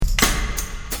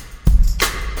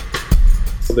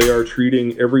They are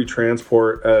treating every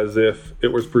transport as if it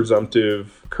was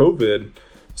presumptive COVID.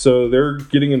 So they're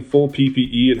getting in full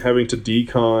PPE and having to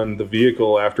decon the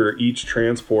vehicle after each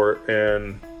transport,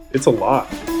 and it's a lot.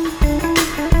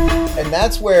 And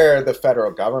that's where the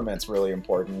federal government's really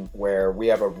important, where we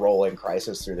have a rolling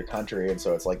crisis through the country. And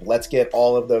so it's like, let's get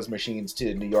all of those machines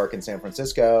to New York and San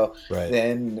Francisco. Right.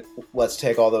 Then let's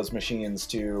take all those machines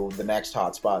to the next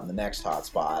hotspot and the next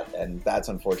hotspot. And that's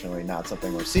unfortunately not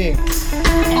something we're seeing.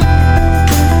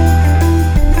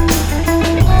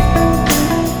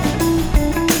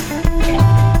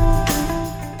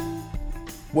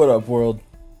 What up, world?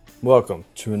 Welcome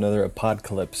to another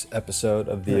Apocalypse episode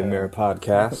of the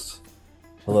AmeriPodcast.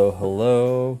 Hello,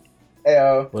 hello.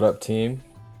 Heyo. What up, team?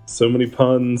 So many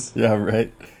puns. Yeah,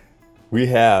 right. We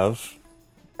have,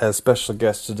 as special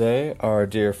guest today, our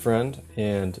dear friend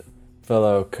and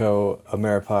fellow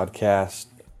co-AmeriPodcast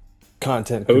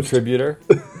content Host? Contributor,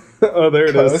 Oh, there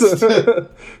it is.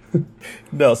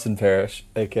 Nelson Parrish,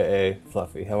 a.k.a.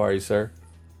 Fluffy. How are you, sir?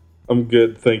 I'm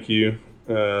good, thank you.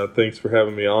 Thanks for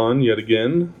having me on yet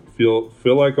again. Feel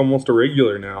like almost a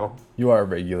regular now. You are a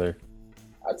regular.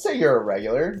 I'd say you're a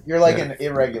regular. You're like an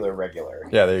irregular regular.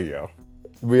 Yeah, there you go.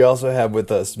 We also have with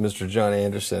us Mr. John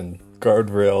Anderson,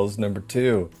 Guardrails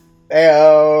 #2.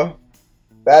 Heyo.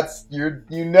 That's you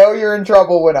know you're in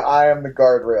trouble when I am the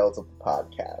guardrails of the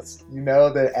podcast. You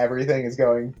know that everything is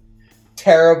going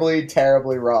terribly,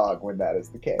 terribly wrong when that is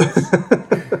the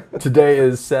case. Today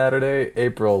is Saturday,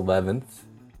 April 11th.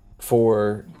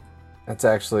 That's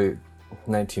actually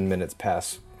 19 minutes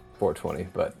past 4:20,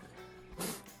 but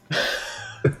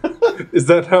Is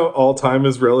that how all time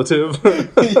is relative?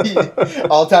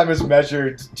 All time is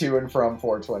measured to and from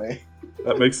 420.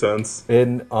 That makes sense.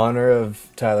 in honor of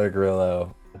Tyler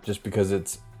Grillo, just because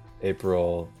it's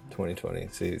April 2020.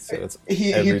 See, so it's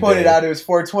He every pointed day. out it was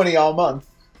 420 all month.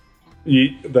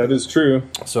 That is true.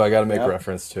 So I got to make Yep.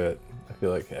 reference to it. I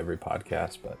feel like every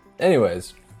podcast, but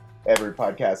anyways, Every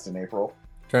podcast in April.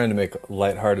 trying to make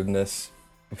lightheartedness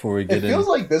before we It get in. feels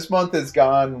like this month has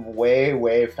gone way,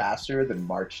 way faster than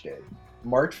March did.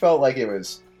 March felt like it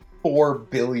was 4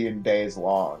 billion days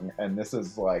long, and this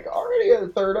is like already a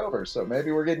third over. So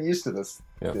maybe we're getting used to this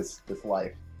Yeah. this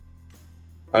life.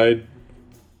 I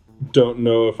don't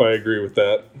know if I agree with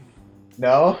that.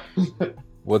 No,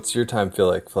 What's your time feel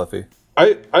like, Fluffy?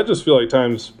 I just feel like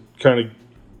time's kind of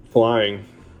flying,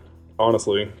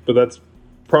 honestly. But that's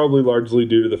probably largely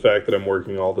due to the fact that I'm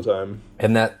working all the time.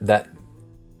 And that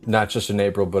not just in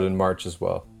April, but in March as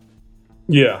well.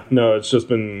 Yeah, no, it's just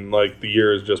been like the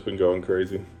year has just been going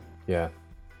crazy. Yeah.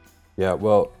 Yeah,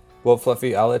 well,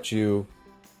 Fluffy, I'll let you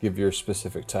give your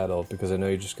specific title because I know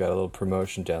you just got a little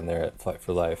promotion down there at Flight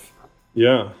for Life.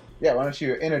 Yeah. yeah. Why don't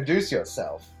you introduce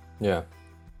yourself? Yeah.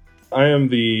 I am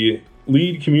the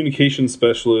lead communication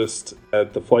specialist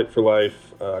at the Flight for Life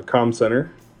Comm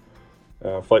Center,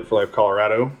 Flight for Life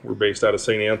Colorado. We're based out of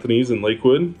St. Anthony's in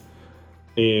Lakewood,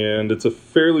 and it's a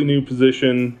fairly new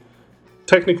position.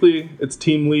 Technically, it's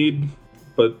team lead,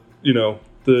 but you know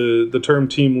the term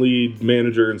team lead,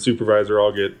 manager, and supervisor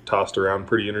all get tossed around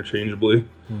pretty interchangeably.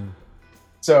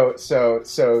 So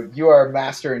you are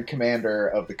master and commander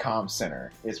of the comm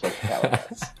center, is what you tell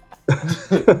us.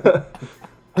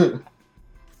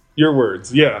 Your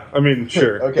words, yeah. I mean,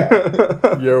 sure.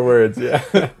 Okay. Your words, yeah.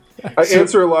 I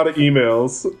answer a lot of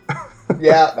emails.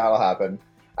 Yeah, that'll happen.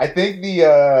 I think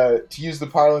to use the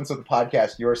parlance of the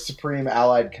podcast, you're supreme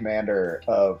allied commander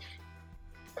of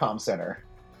comm center.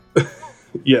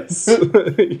 Yes.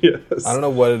 Yes. I don't know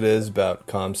what it is about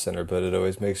Comm Center, but it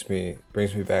always brings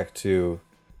me back to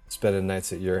spending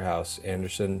nights at your house,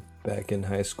 Anderson, back in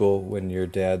high school when your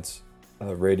dad's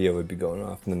radio would be going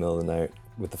off in the middle of the night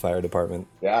with the fire department.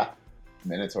 Yeah,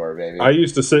 Minotaur baby. I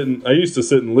used to sit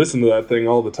and listen to that thing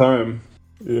all the time.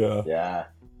 Yeah. Yeah,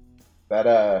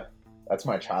 that's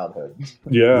my childhood.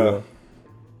 Yeah.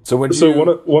 So when So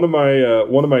one of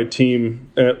my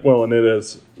team, and it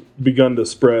has begun to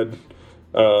spread.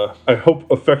 I hope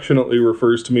affectionately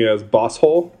refers to me as Boss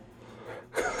Hole.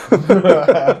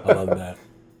 I love that.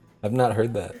 I've not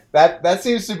heard that. That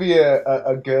seems to be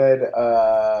a good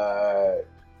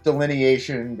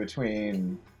delineation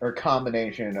between or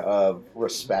combination of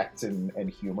respect and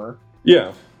humor.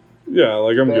 Yeah.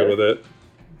 Like I'm good with it.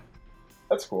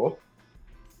 That's cool.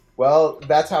 Well,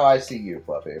 that's how I see you,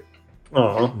 Fluffy.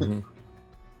 Uh huh.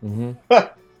 Mm-hmm.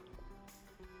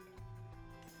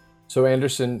 So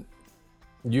Anderson,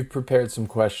 you've prepared some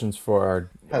questions for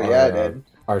Hell yeah, I did.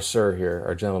 Our sir here,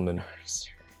 our gentleman.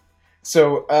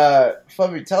 So,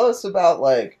 Fluffy, tell us about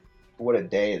like what a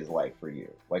day is like for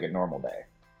you, like a normal day,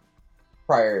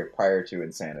 prior to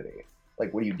insanity.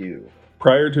 Like, what do you do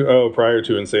Prior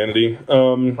to Insanity.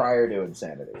 prior to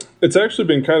Insanity? It's actually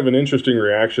been kind of an interesting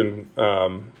reaction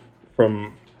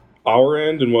from our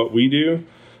end and what we do.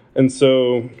 And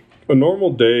so a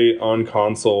normal day on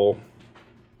console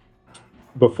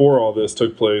before all this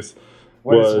took place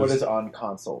What was... does on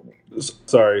console mean?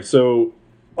 Sorry. So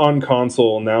on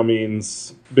console now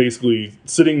means basically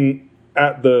sitting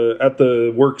at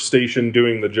the workstation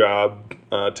doing the job,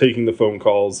 taking the phone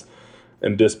calls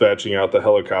and dispatching out the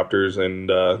helicopters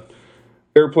and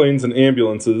airplanes and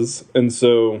ambulances. And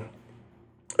so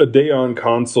a day on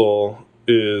console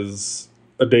is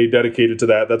a day dedicated to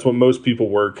that. That's what most people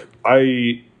work.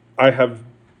 I have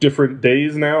different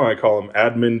days now. I call them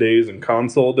admin days and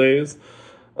console days.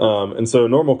 And so a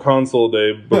normal console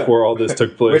day before all this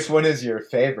took place. Which one is your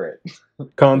favorite?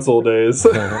 Console days.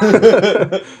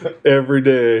 Every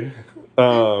day.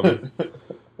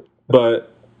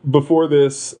 But before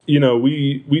this,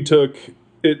 we took...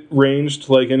 It ranged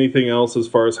like anything else as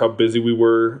far as how busy we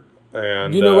were.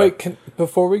 And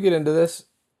before we get into this,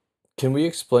 can we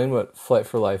explain what Flight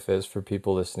for Life is for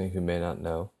people listening who may not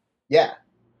know? Yeah.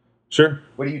 Sure.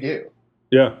 What do you do?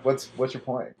 Yeah. What's your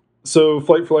point? So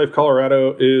Flight for Life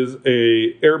Colorado is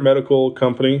a air medical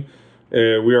company.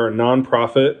 We are a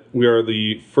nonprofit. We are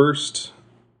the first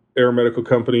air medical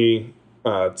company,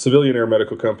 civilian air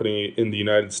medical company in the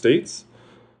United States.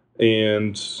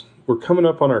 And we're coming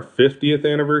up on our 50th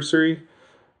anniversary.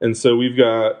 And so we've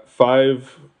got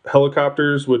 5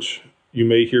 helicopters, which you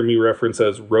may hear me reference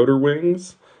as rotor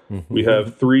wings. Mm-hmm. We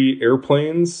have 3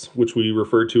 airplanes, which we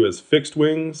refer to as fixed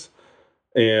wings.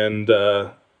 And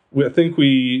I think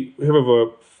we have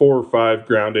about 4 or 5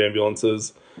 ground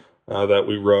ambulances that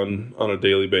we run on a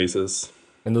daily basis.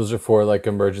 And those are for like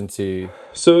emergency...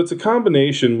 So it's a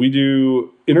combination. We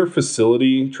do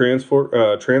interfacility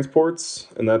transports,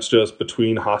 and that's just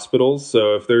between hospitals.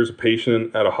 So if there's a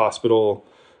patient at a hospital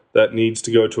that needs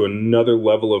to go to another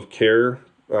level of care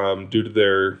due to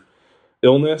their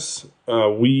illness,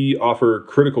 we offer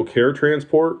critical care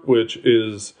transport, which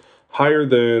is higher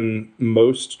than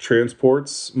most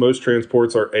transports. Most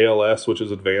transports are ALS, which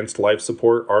is advanced life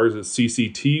support. Ours is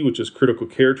CCT, which is critical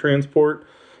care transport.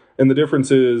 And the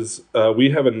difference is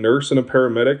we have a nurse and a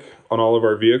paramedic on all of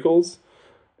our vehicles,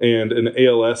 and an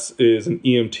ALS is an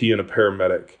EMT and a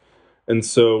paramedic. And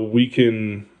so we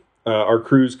can, our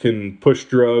crews can push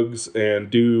drugs and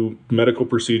do medical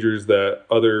procedures that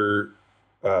other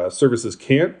services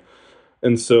can't.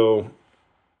 And so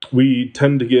we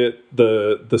tend to get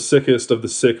the sickest of the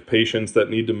sick patients that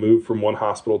need to move from one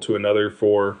hospital to another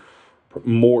for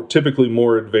typically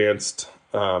more advanced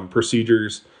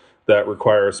procedures that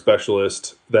require a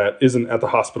specialist that isn't at the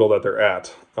hospital that they're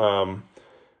at.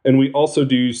 And we also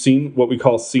do what we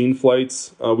call scene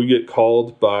flights. We get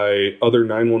called by other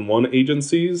 911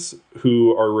 agencies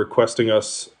who are requesting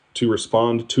us to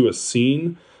respond to a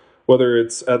scene, whether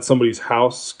it's at somebody's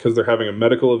house because they're having a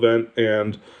medical event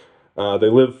and they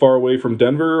live far away from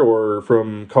Denver or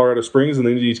from Colorado Springs and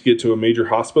they need to get to a major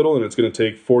hospital, and it's going to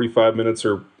take 45 minutes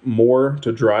or more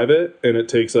to drive it, and it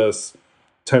takes us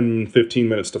 10, 15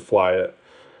 minutes to fly it.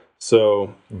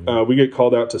 So we get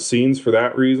called out to scenes for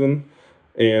that reason.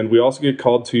 And we also get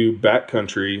called to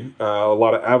backcountry, a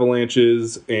lot of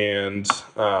avalanches and,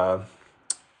 skiers,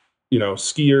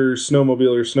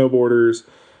 snowmobilers, snowboarders,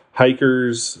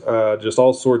 hikers, just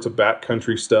all sorts of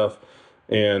backcountry stuff.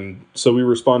 And so we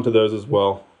respond to those as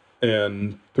well.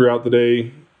 And throughout the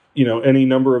day, any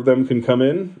number of them can come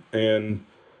in and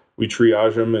we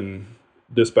triage them and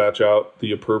dispatch out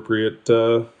the appropriate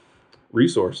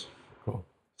resource. Cool.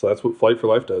 So that's what Flight for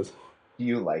Life does. Do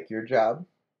you like your job?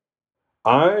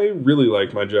 I really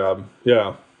like my job.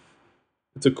 Yeah.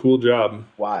 It's a cool job.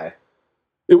 Why?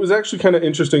 It was actually kind of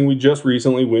interesting. We just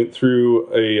recently went through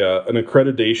an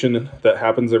accreditation that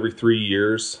happens every 3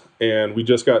 years, and we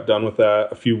just got done with that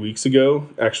a few weeks ago.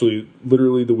 Actually,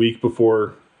 literally the week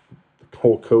before the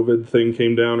whole COVID thing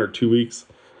came down, or 2 weeks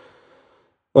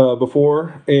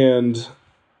before. And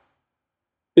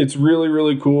it's really,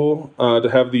 really cool to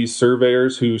have these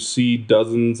surveyors who see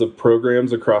dozens of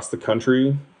programs across the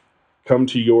country come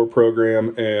to your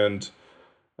program and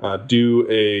do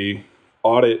a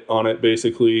audit on it,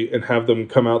 basically, and have them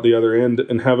come out the other end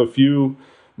and have a few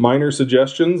minor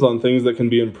suggestions on things that can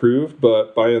be improved,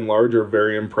 but by and large are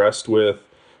very impressed with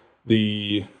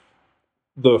the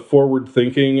forward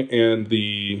thinking and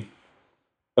the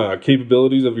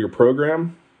capabilities of your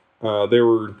program. There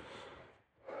were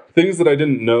things that I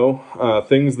didn't know,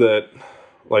 things that,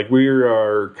 like, we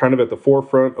are kind of at the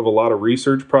forefront of a lot of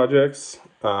research projects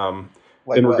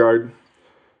Like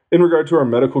in regard to our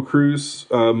medical crews,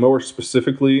 more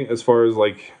specifically as far as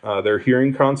like their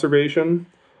hearing conservation,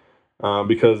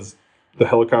 because the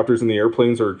helicopters and the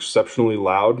airplanes are exceptionally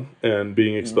loud, and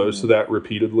being exposed to that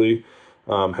repeatedly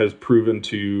has proven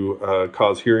to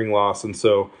cause hearing loss. And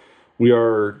so we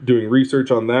are doing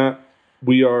research on that.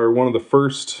 We are one of the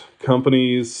first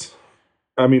companies.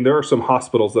 I mean, there are some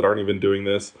hospitals that aren't even doing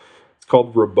this. It's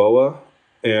called Roboa,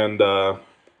 and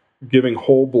giving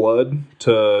whole blood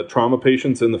to trauma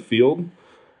patients in the field.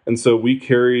 And so we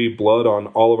carry blood on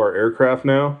all of our aircraft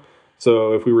now.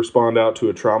 So if we respond out to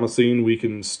a trauma scene, we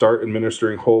can start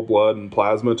administering whole blood and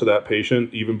plasma to that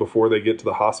patient even before they get to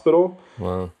the hospital.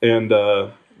 Wow. And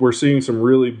we're seeing some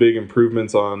really big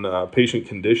improvements on patient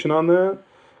condition on that.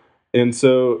 And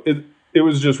so it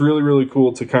was just really, really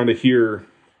cool to kind of hear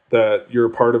that you're a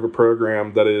part of a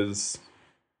program that is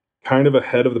kind of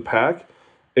ahead of the pack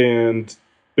and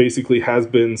basically has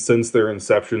been since their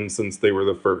inception, since they were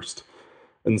the first.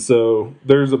 And so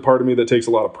there's a part of me that takes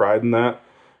a lot of pride in that.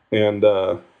 And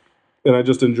I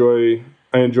just enjoy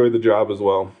the job as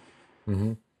well.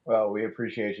 Mm-hmm. Well, we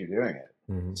appreciate you doing it.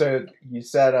 Mm-hmm. So you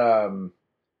said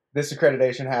this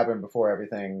accreditation happened before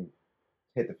everything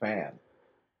hit the fan.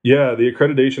 Yeah, the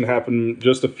accreditation happened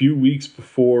just a few weeks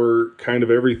before kind of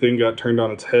everything got turned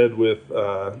on its head with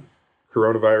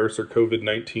coronavirus or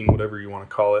COVID-19, whatever you want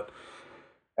to call it.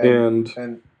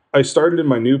 And I started in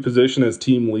my new position as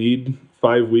team lead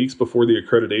 5 weeks before the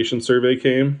accreditation survey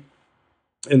came.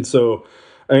 And so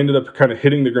I ended up kind of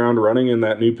hitting the ground running in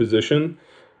that new position.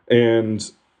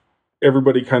 And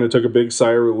everybody kind of took a big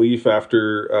sigh of relief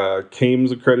after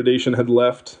CAIM's accreditation had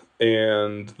left.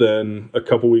 And then a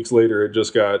couple weeks later, it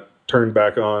just got turned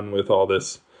back on with all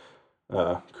this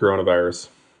coronavirus.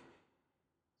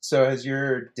 So has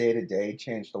your day-to-day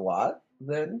changed a lot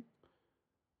then?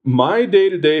 My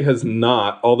day-to-day has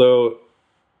not, although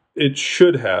it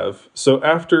should have. So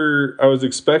after the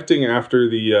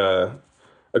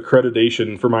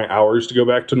accreditation for my hours to go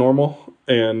back to normal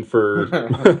and for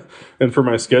and for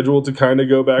my schedule to kind of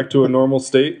go back to a normal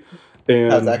state.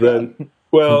 And how's that then going?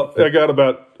 well, I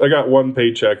got one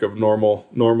paycheck of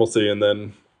normalcy, and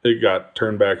then it got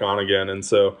turned back on again. And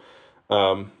so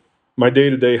my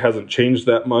day-to-day hasn't changed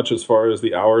that much as far as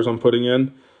the hours I'm putting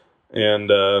in. And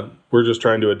we're just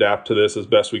trying to adapt to this as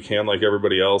best we can, like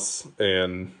everybody else,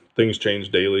 and things change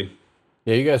daily.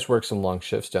 Yeah, you guys work some long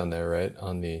shifts down there, right?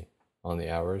 On the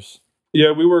hours.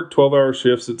 Yeah, we work 12-hour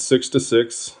shifts at 6 to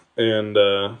 6, and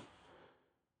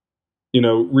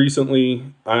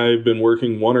recently I've been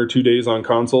working 1 or 2 days on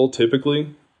console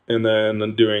typically, and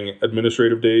then doing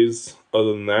administrative days.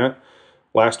 Other than that,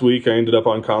 last week I ended up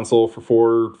on console for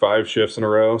 4 or 5 shifts in a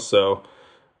row. So,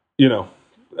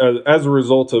 as a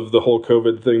result of the whole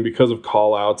COVID thing, because of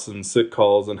call outs and sick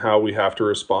calls and how we have to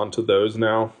respond to those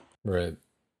now. Right.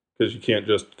 Because you can't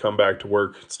just come back to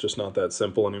work. It's just not that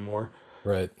simple anymore.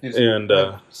 Right. And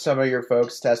some of your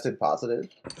folks tested positive?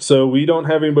 So we don't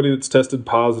have anybody that's tested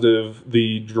positive.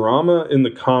 The drama in the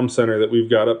comm center that we've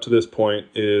got up to this point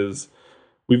is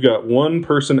we've got one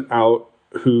person out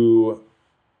who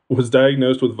was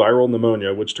diagnosed with viral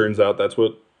pneumonia, which turns out that's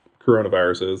what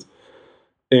coronavirus is.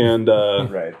 And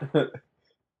right.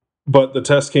 but the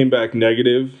test came back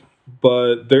negative.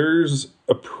 But there's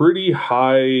a pretty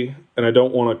high, and I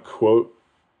don't want to quote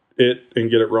it and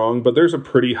get it wrong, but there's a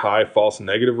pretty high false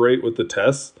negative rate with the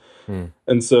tests.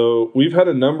 And so we've had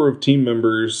a number of team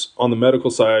members on the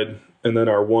medical side, and then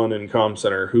our one in comm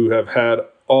center, who have had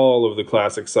all of the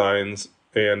classic signs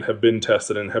and have been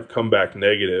tested and have come back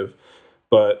negative.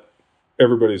 But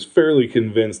everybody's fairly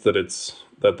convinced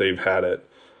that they've had it.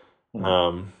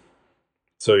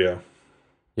 So yeah.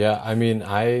 Yeah, I mean,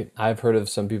 I've heard of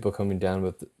some people coming down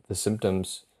with the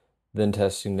symptoms, then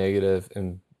testing negative,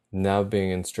 and now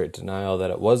being in straight denial that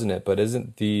it wasn't it. But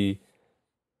isn't the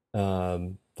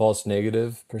false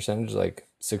negative percentage like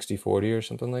 60-40 or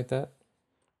something like that?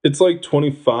 It's like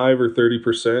 25 or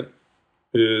 30%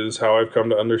 is how I've come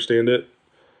to understand it.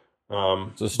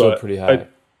 So it's still pretty high.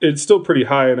 It's still pretty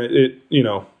high, and it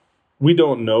we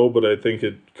don't know, but I think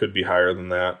it could be higher than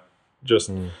that.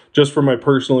 Just from my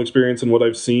personal experience and what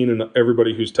I've seen, and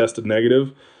everybody who's tested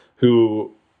negative,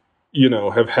 who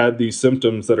have had these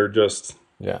symptoms that are just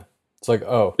it's like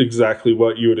exactly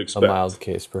what you would expect. A mild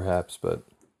case, perhaps, but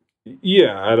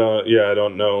I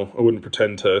don't know. I wouldn't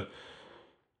pretend to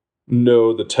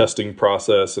know the testing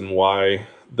process and why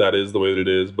that is the way that it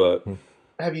is, but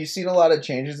have you seen a lot of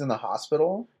changes in the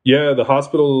hospital? Yeah, the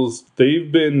hospitals,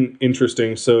 they've been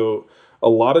interesting. So a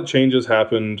lot of changes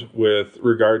happened with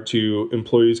regard to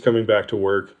employees coming back to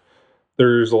work.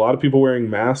 There's a lot of people wearing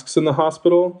masks in the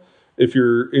hospital, if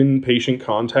you're in patient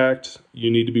contact,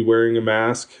 you need to be wearing a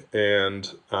mask,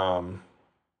 and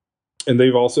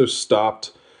they've also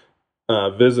stopped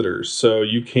visitors. So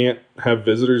you can't have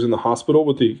visitors in the hospital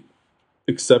with the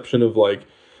exception of like,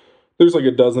 there's like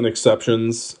a dozen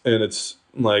exceptions, and it's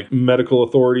like medical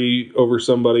authority over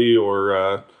somebody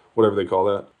or whatever they call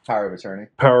that. Power of attorney.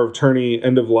 Power of attorney,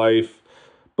 end of life.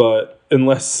 But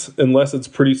unless it's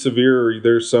pretty severe or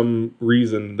there's some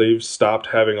reason, they've stopped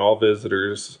having all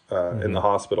visitors in the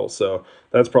hospital. So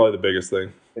that's probably the biggest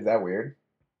thing. Is that weird?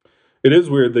 It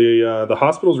is weird. The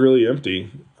hospital's really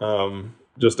empty,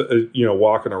 just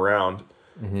walking around.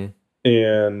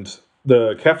 And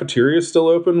the cafeteria is still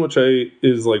open, which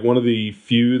is like one of the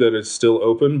few that is still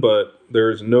open, but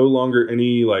there's no longer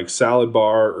any like salad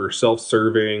bar or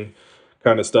self-serving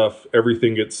kind of stuff.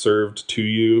 Everything gets served to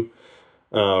you.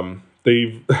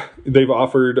 They've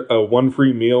offered a one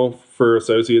free meal for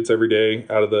associates every day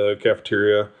out of the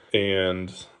cafeteria,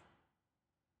 and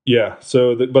yeah,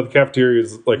 but the cafeteria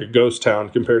is like a ghost town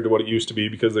compared to what it used to be,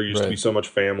 because there used to be so much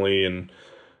family and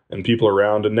people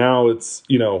around, and now it's,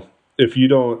 if you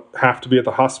don't have to be at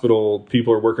the hospital,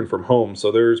 people are working from home.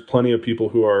 So there's plenty of people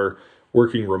who are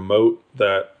working remote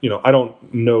that, I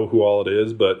don't know who all it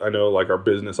is, but I know like our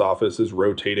business office is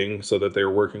rotating so that they're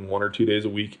working 1 or 2 days a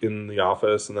week in the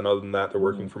office. And then other than that, they're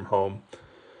working from home.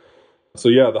 So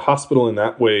yeah, the hospital in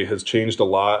that way has changed a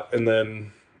lot. And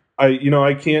then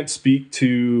I can't speak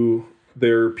to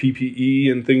their PPE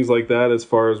and things like that as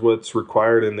far as what's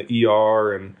required in the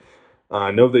ER. And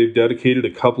I know they've dedicated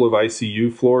a couple of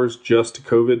ICU floors just to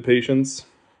COVID patients.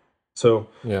 So,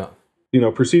 yeah.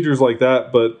 Procedures like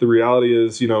that. But the reality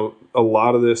is, a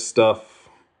lot of this stuff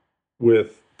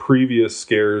with previous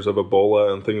scares of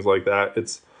Ebola and things like that,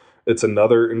 it's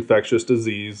another infectious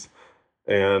disease.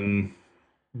 And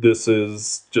this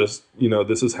is just,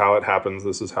 this is how it happens.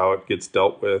 This is how it gets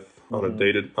dealt with on a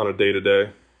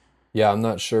day-to-day. Yeah, I'm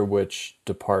not sure which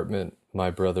department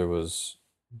my brother was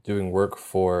doing work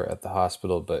for at the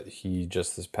hospital, but he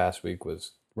just this past week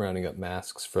was rounding up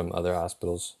masks from other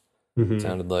hospitals. It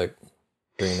sounded like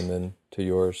bringing them in to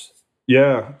yours.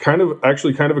 Yeah, kind of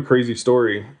a crazy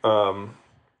story. I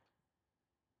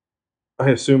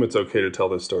assume it's okay to tell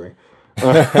this story.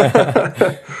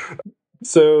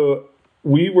 So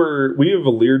we have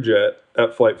a Learjet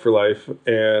at Flight for Life,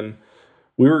 and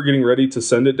we were getting ready to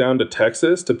send it down to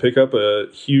Texas to pick up a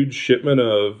huge shipment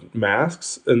of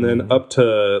masks, and then up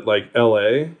to like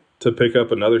LA to pick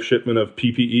up another shipment of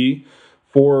PPE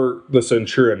for the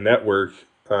Centura network.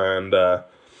 And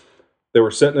they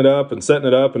were setting it up, and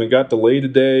it got delayed a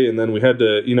day. And then we had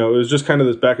to, it was just kind of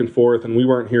this back and forth, and we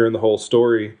weren't hearing the whole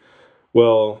story.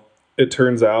 Well, it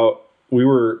turns out we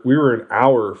were an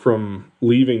hour from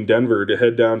leaving Denver to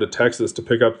head down to Texas to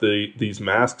pick up these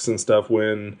masks and stuff,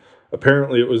 when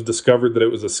apparently it was discovered that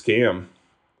it was a scam.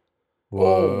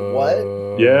 Whoa.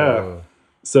 What? Yeah.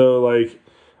 So like,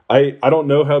 I don't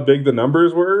know how big the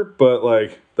numbers were, but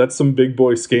like, that's some big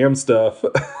boy scam stuff.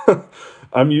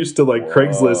 I'm used to like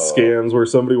Craigslist scams where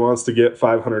somebody wants to get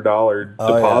 $500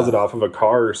 deposit off of a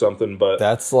car or something, but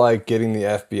that's like getting the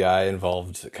FBI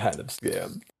involved kind of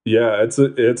scam. Yeah, it's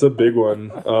a big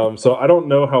one. So I don't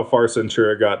know how far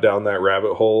Centura got down that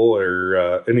rabbit hole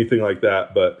or anything like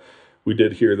that, but we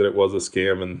did hear that it was a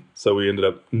scam, and so we ended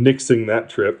up nixing that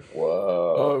trip.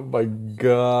 Whoa. Oh my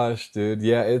gosh, dude.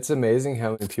 Yeah, it's amazing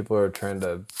how many people are trying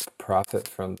to profit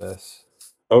from this.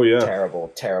 Oh yeah.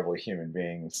 Terrible, terrible human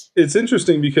beings. It's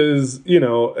interesting because,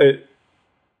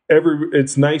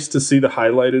 it's nice to see the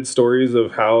highlighted stories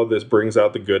of how this brings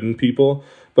out the good in people,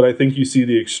 but I think you see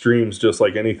the extremes just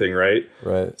like anything, right?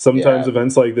 Right. Sometimes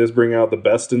events like this bring out the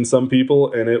best in some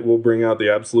people, and it will bring out the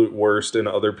absolute worst in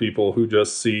other people who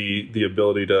just see the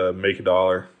ability to make a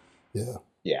dollar. Yeah.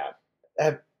 Yeah.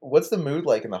 What's the mood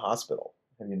like in the hospital?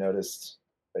 Have you noticed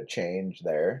a change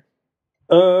there?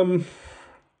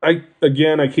 I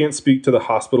can't speak to the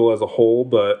hospital as a whole,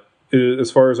 but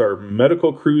as far as our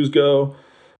medical crews go,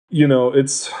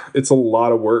 it's a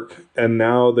lot of work, and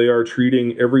now they are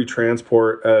treating every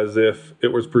transport as if it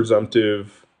was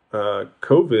presumptive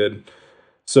COVID.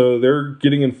 So they're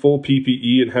getting in full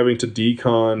PPE and having to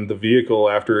decon the vehicle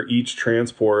after each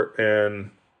transport,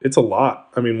 and it's a lot.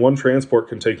 I mean, one transport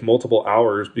can take multiple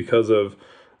hours because of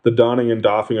the donning and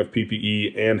doffing of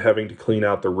PPE and having to clean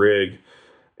out the rig.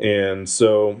 And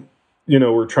so,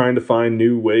 we're trying to find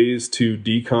new ways to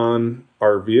decon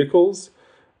our vehicles.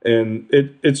 And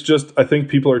it's just, I think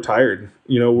people are tired.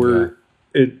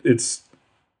 It's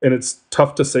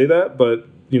tough to say that, but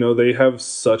they have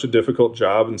such a difficult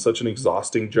job and such an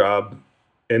exhausting job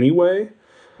anyway.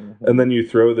 And then you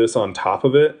throw this on top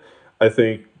of it. I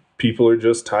think people are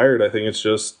just tired. I think it's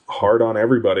just hard on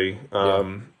everybody.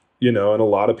 You know, and a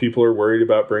lot of people are worried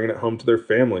about bringing it home to their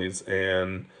families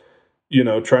and, you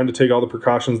know, trying to take all the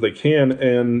precautions they can.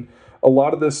 And a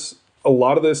lot of this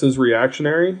is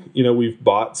reactionary. You know, we've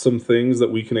bought some things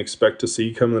that we can expect to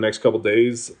see come in the next couple of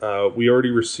days. We already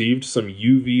received some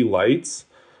UV lights,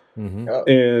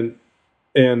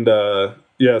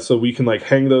 so we can like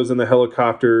hang those in the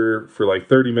helicopter for like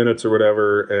 30 minutes or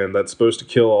whatever, and that's supposed to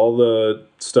kill all the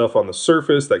stuff on the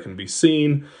surface that can be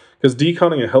seen. Because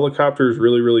deconning a helicopter is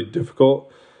really, really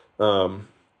difficult.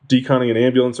 Deconning an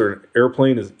ambulance or an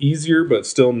airplane is easier, but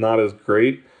still not as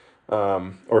great,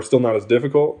 or still not as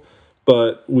difficult.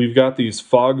 But we've got these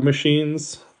fog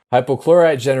machines.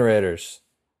 Hypochlorite generators.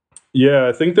 Yeah,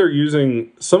 I think they're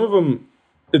using some of them.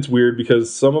 It's weird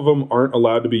because some of them aren't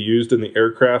allowed to be used in the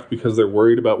aircraft because they're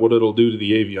worried about what it'll do to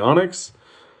the avionics.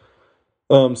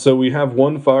 So we have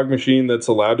one fog machine that's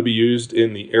allowed to be used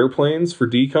in the airplanes for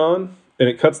decon, and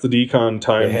it cuts the decon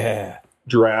time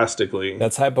drastically.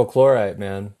 That's hypochlorite,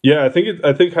 man. Yeah, I think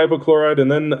hypochlorite,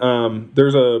 and then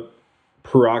there's a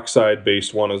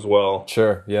peroxide-based one as well.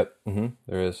 Sure. Yep.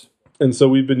 There is. And so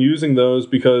we've been using those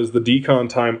because the decon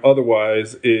time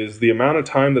otherwise is the amount of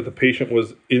time that the patient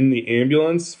was in the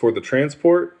ambulance for the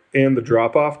transport and the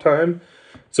drop-off time.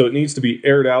 So it needs to be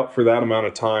aired out for that amount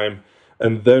of time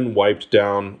and then wiped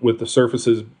down with the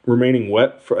surfaces remaining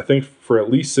wet for, I think, for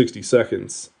at least 60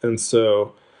 seconds. And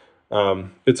so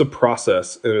it's a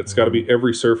process, and it's got to be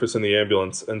every surface in the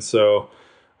ambulance. And so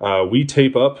we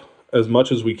tape up as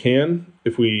much as we can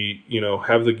if we, you know,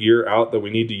 have the gear out that we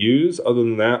need to use. Other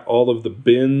than that, all of the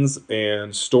bins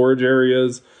and storage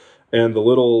areas and the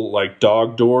little like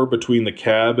dog door between the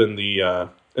cab and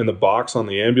the box on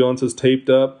the ambulance is taped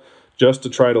up just to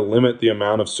try to limit the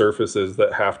amount of surfaces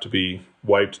that have to be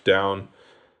wiped down.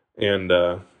 And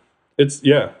it's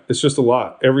just a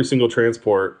lot. Every single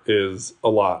transport is a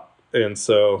lot. And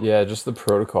so yeah, just the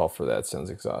protocol for that sounds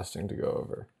exhausting to go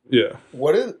over. Yeah.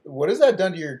 What has that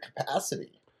done to your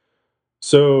capacity?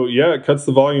 So yeah, it cuts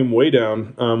the volume way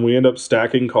down. We end up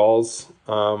stacking calls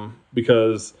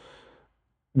because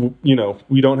you know,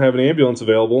 we don't have an ambulance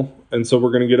available, and so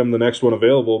we're going to get them the next one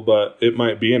available, but it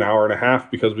might be an hour and a half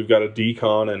because we've got to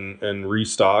decon and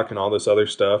restock and all this other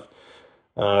stuff.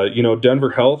 You know,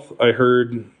 Denver Health, I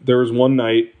heard there was one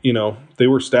night, you know, they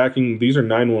were stacking, these are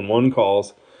 911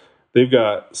 calls. They've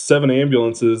got 7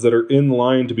 ambulances that are in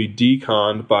line to be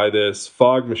deconned by this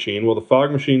fog machine. Well, the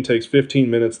fog machine takes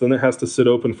 15 minutes, then it has to sit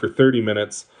open for 30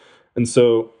 minutes. And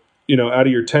so, you know, out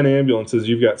of your 10 ambulances,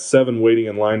 you've got 7 waiting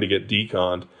in line to get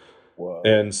deconned. Whoa.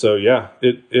 And so, yeah,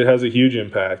 it has a huge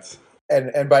impact.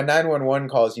 And by 911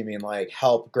 calls, you mean like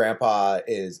help, grandpa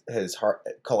his heart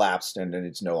collapsed and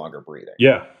it's no longer breathing.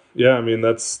 Yeah. Yeah, I mean,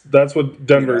 that's what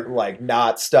Denver... You know, like,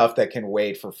 not stuff that can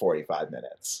wait for 45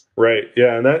 minutes. Right,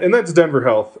 yeah, and that's Denver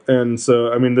Health. And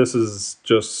so, I mean, this is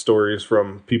just stories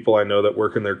from people I know that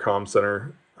work in their comm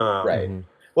center. Right.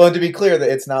 Well, and to be clear, that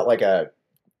it's not like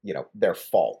their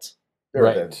fault.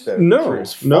 Right. The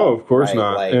crew's fault, no, of course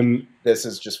not. Like, and this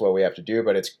is just what we have to do.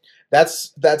 But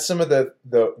that's some of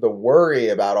the worry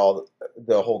about all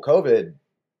the whole COVID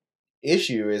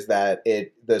issue is that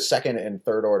the second and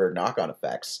third order knock-on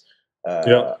effects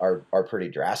are pretty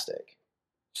drastic.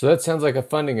 So that sounds like a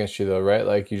funding issue, though, right?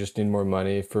 Like you just need more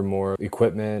money for more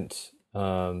equipment,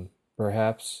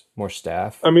 perhaps more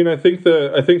staff. I mean, I think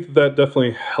that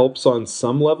definitely helps on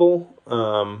some level.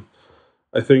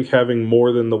 I think having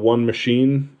more than the one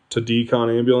machine to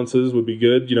decon ambulances would be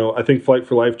good. You know, I think Flight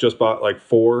for Life just bought like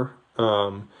 4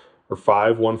 or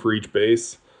 5, one for each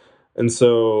base, and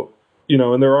so. You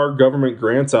know, and there are government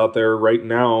grants out there right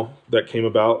now that came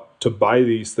about to buy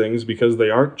these things because they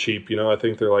aren't cheap. You know, I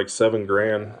think they're like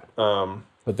 $7,000.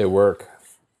 But they work.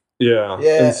 Yeah.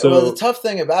 Yeah. And so, well, the tough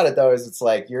thing about it, though, is it's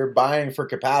like you're buying for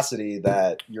capacity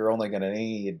that you're only going to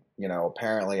need, you know,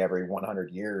 apparently every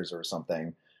 100 years or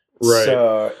something. Right.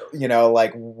 So, you know,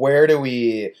 like, where do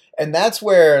we... And that's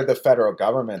where the federal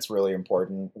government's really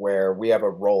important, where we have a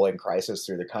rolling crisis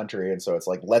through the country. And so it's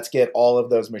like, let's get all of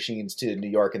those machines to New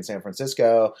York and San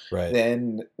Francisco. Right.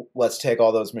 Then let's take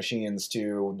all those machines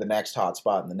to the next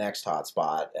hotspot and the next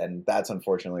hotspot. And that's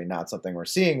unfortunately not something we're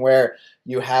seeing, where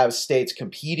you have states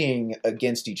competing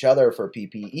against each other for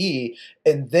PPE.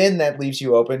 And then that leaves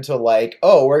you open to like,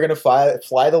 oh, we're going to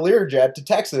fly the Learjet to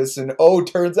Texas. And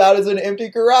turns out it's an empty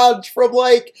garage from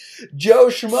like Joe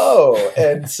Schmo.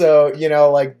 And so, you know,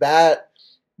 like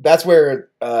that's where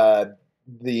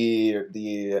the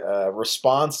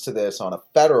response to this on a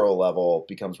federal level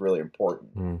becomes really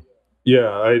important. Yeah,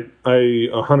 I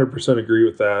 100% agree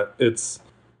with that. It's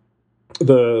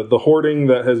the hoarding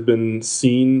that has been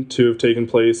seen to have taken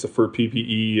place for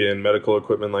PPE and medical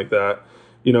equipment like that,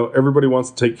 everybody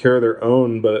wants to take care of their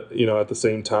own, but at the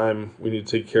same time, we need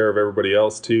to take care of everybody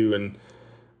else too, and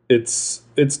it's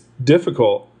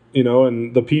difficult,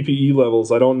 and the PPE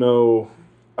levels, I don't know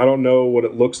what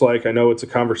it looks like. I know it's a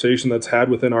conversation that's had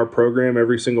within our program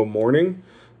every single morning,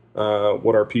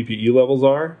 what our PPE levels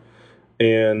are,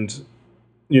 and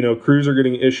crews are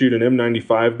getting issued an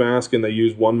N95 mask, and they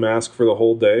use one mask for the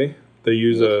whole day. They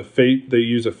use a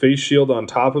face shield on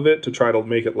top of it to try to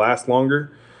make it last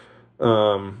longer.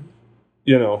 And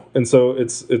so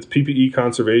it's PPE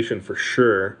conservation for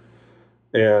sure.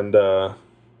 And I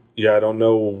don't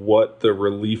know what the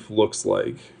relief looks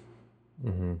like.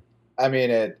 Mm-hmm. I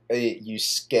mean, you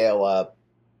scale up,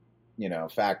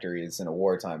 factories in a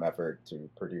wartime effort to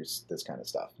produce this kind of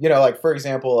stuff. Like for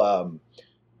example,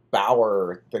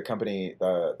 Bauer, the company,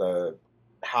 the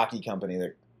hockey company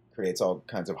that creates all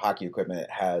kinds of hockey equipment,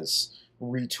 has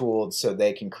retooled so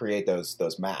they can create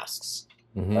those masks.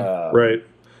 Mm-hmm. Right.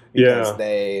 Because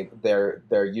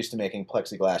they're used to making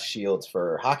plexiglass shields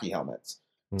for hockey helmets.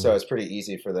 Mm-hmm. So it's pretty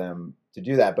easy for them to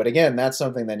do that. But again, that's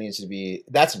something that needs to be,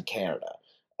 that's in Canada.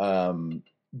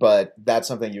 But that's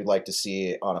something you'd like to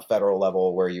see on a federal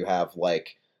level where you have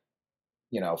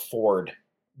Ford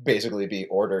basically be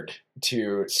ordered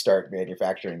to start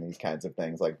manufacturing these kinds of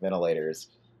things like ventilators.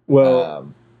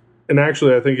 Well, and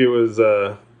actually I think it was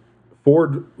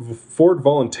Ford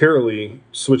voluntarily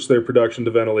switched their production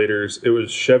to ventilators. It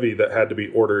was Chevy that had to be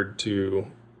ordered to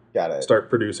start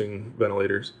producing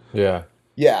ventilators. Yeah.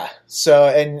 Yeah. So,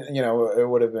 and it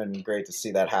would have been great to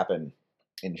see that happen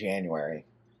in January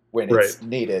when it's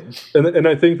needed. And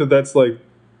I think that's like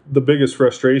the biggest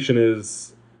frustration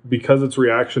is because it's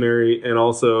reactionary, and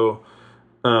also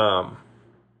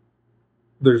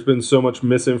there's been so much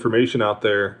misinformation out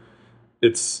there.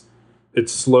 It's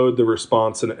slowed the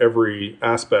response in every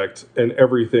aspect, and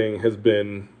everything has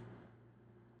been,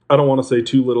 I don't want to say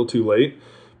too little too late,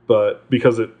 but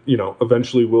because it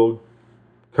eventually will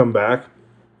come back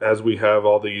as we have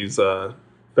all these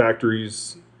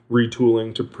factories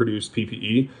retooling to produce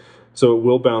PPE. So it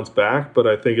will bounce back, but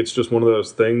I think it's just one of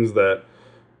those things that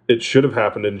it should have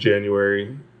happened in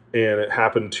January, and it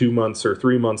happened 2 months or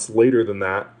 3 months later than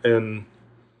that. And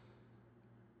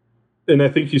I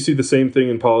think you see the same thing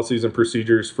in policies and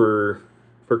procedures for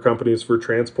companies for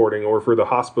transporting or for the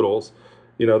hospitals.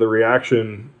 The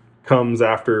reaction comes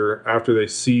after they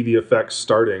see the effects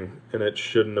starting, and it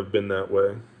shouldn't have been that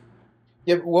way.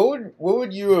 Yeah, what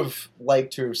would you have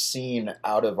liked to have seen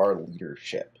out of our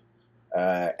leadership?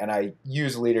 And I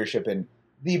use leadership in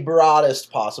the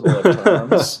broadest possible of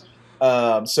terms.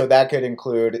 So that could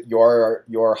include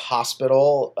your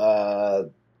hospital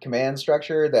command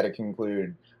structure, that it can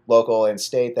include local and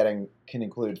state, that can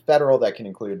include federal, that can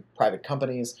include private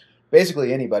companies,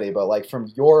 basically anybody. But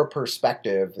from your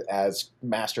perspective as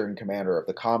master and commander of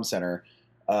the comm center,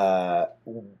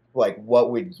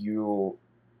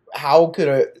 how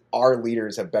could our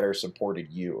leaders have better supported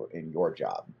you in your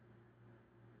job?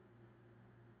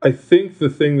 I think the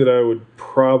thing that I would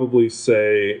probably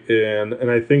say, and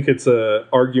I think it's an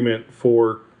argument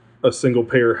for a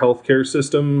single-payer healthcare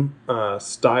system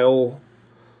style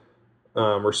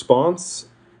response,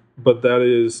 but that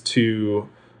is to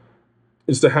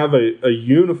have a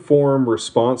uniform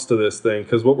response to this thing,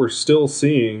 because what we're still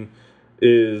seeing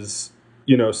is,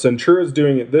 Centura's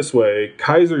doing it this way,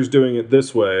 Kaiser's doing it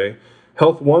this way,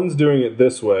 Health One's doing it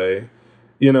this way.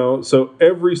 So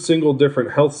every single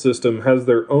different health system has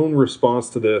their own response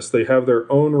to this. They have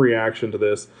their own reaction to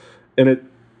this, and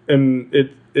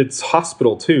it's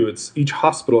hospital too. It's each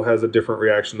hospital has a different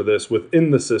reaction to this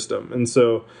within the system, and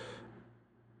so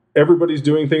everybody's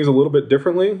doing things a little bit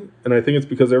differently. And I think it's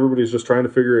because everybody's just trying to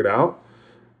figure it out.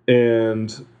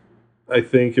 And I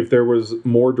think if there was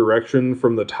more direction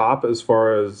from the top as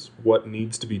far as what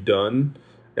needs to be done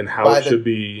and how it should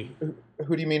be.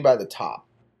 Who do you mean by the top?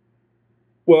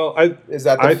 Well, is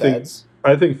that the feds?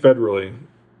 I think federally,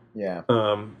 yeah.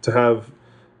 To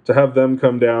have them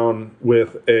come down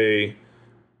with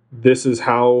this is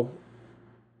how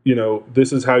you will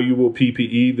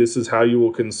PPE, this is how you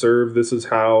will conserve, this is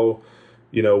how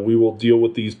we will deal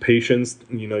with these patients.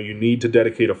 You need to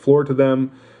dedicate a floor to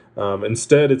them.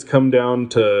 Instead, it's come down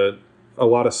to a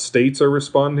lot of states are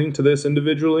responding to this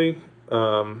individually,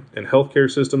 and healthcare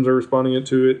systems are responding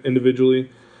to it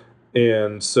individually,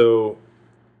 and so.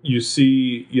 You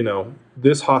see,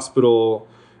 this hospital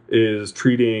is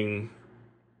treating,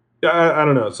 I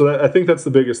don't know. So I think that's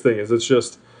the biggest thing, is it's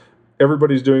just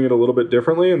everybody's doing it a little bit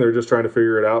differently, and they're just trying to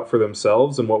figure it out for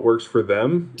themselves and what works for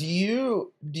them. Do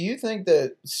you think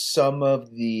that some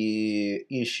of the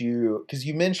issue, because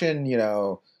you mentioned,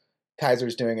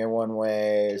 Kaiser's doing it one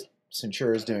way,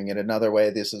 Centura's doing it another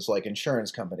way. This is like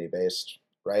insurance company based,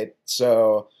 right?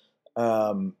 So,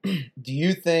 do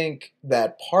you think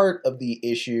that part of the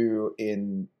issue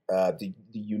in the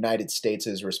United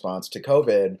States' response to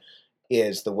COVID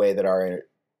is the way that our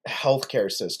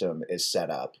healthcare system is set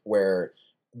up, where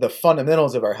the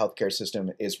fundamentals of our healthcare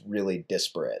system is really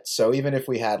disparate? So even if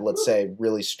we had, let's say,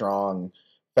 really strong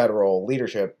federal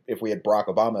leadership, if we had Barack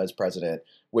Obama as president,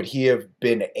 would he have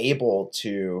been able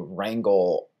to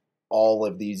wrangle all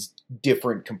of these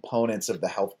different components of the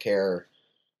healthcare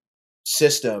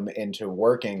system into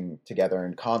working together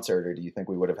in concert, or do you think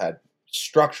we would have had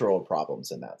structural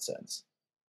problems in that sense?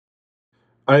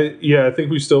 I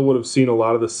think we still would have seen a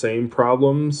lot of the same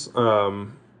problems,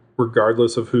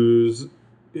 regardless of who's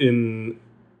in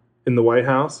the White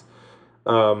House.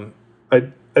 I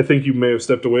think you may have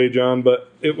stepped away, John, but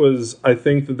I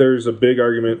think that there's a big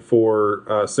argument for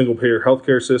a single payer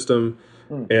healthcare system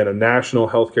and a national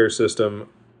healthcare system,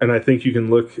 and I think you can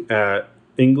look at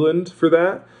England for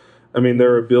that. I mean,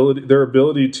 their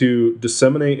ability to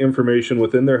disseminate information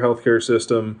within their healthcare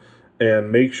system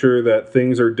and make sure that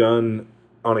things are done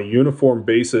on a uniform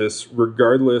basis,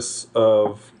 regardless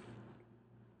of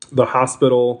the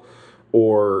hospital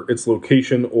or its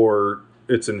location or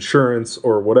its insurance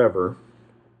or whatever.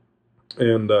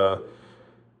 And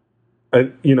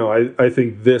I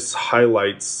think this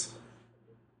highlights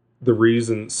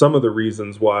some of the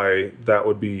reasons why that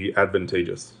would be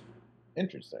advantageous.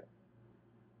 Interesting.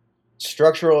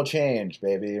 Structural change,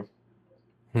 baby.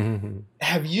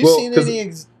 Have you seen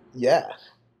any?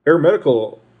 Air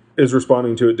Medical is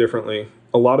responding to it differently.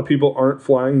 A lot of people aren't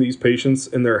flying these patients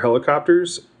in their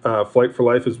helicopters. Flight for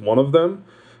Life is one of them.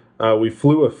 We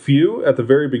flew a few at the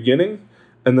very beginning,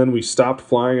 and then we stopped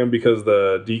flying them because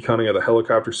the deconning of the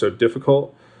helicopter is so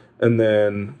difficult. And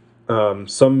then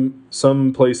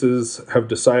some places have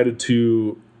decided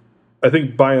to, I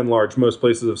think by and large, most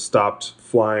places have stopped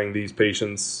flying these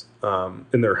patients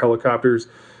in their helicopters.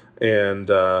 And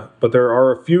but there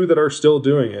are a few that are still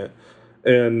doing it.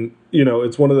 And,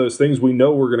 it's one of those things, we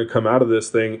know we're going to come out of this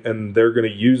thing and they're going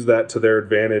to use that to their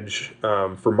advantage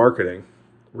for marketing,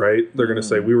 right? They're going to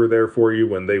say, we were there for you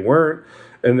when they weren't.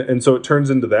 And so it turns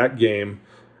into that game,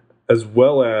 as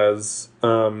well as,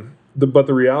 but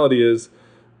the reality is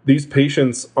these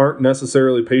patients aren't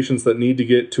necessarily patients that need to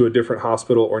get to a different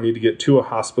hospital or need to get to a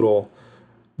hospital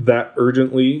that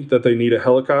urgently that they need a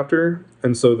helicopter.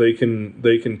 And so they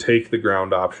can take the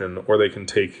ground option, or they can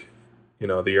take,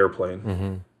 the airplane.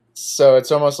 Mm-hmm. So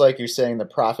it's almost like you're saying the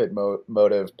profit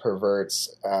motive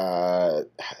perverts healthcare.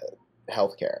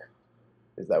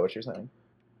 Is that what you're saying?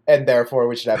 And therefore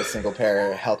we should have a single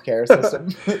payer healthcare system?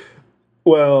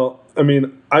 Well, I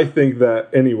mean, I think that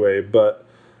anyway, but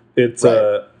it's,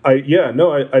 right. I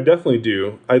definitely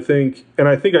do. I think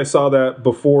I saw that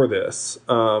before this,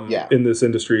 in this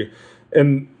industry.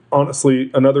 And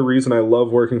honestly, another reason I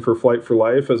love working for Flight for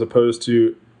Life as opposed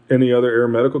to any other air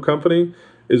medical company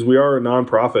is we are a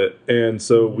nonprofit. And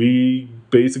so we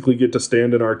basically get to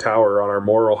stand in our tower on our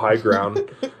moral high ground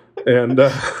and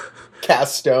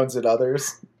cast stones at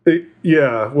others.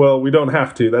 Well, we don't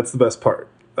have to. That's the best part.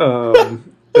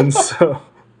 And so,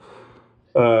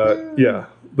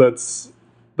 that's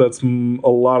a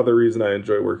lot of the reason I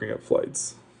enjoy working at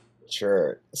Flights.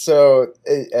 Sure. So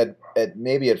at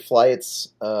maybe at Flights,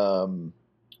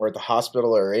 or at the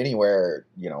hospital or anywhere,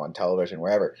 on television,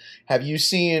 wherever, have you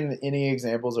seen any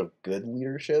examples of good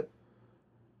leadership?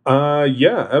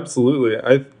 Yeah,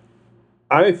 absolutely.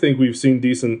 I think we've seen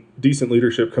decent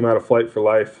leadership come out of Flight for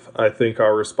Life. I think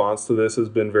our response to this has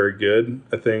been very good.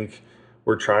 I think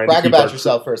we're trying to keep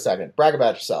yourself for a second. Brag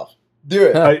about yourself. Do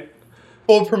it.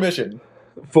 Full permission.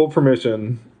 Full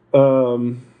permission.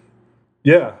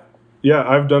 Yeah,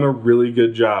 I've done a really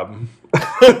good job.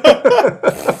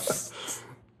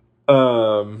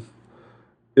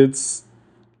 It's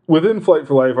within Flight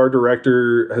for Life. Our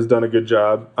director has done a good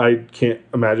job. I can't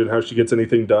imagine how she gets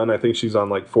anything done. I think she's on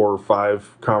like 4 or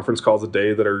 5 conference calls a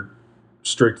day that are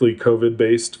strictly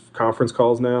COVID-based conference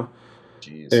calls now.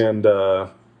 Jeez.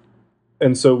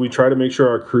 And so we try to make sure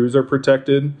our crews are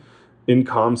protected in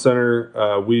comm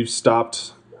center. We've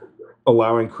stopped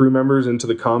allowing crew members into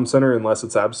the comm center unless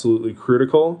it's absolutely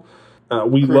critical.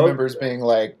 Crew members being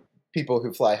like people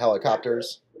who fly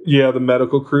helicopters. Yeah, the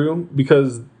medical crew,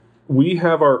 because we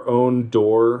have our own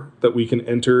door that we can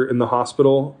enter in the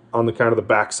hospital on the kind of the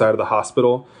back side of the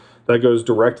hospital that goes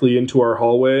directly into our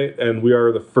hallway, and we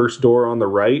are the first door on the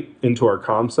right into our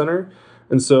comm center.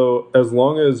 And so as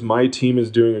long as my team is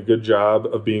doing a good job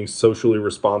of being socially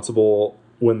responsible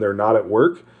when they're not at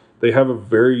work, they have a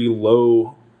very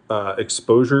low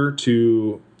exposure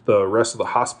to the rest of the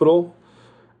hospital.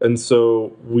 And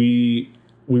so we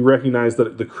recognize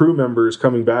that the crew members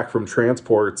coming back from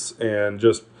transports and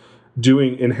just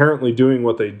inherently doing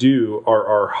what they do are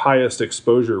our highest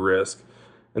exposure risk.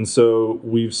 And so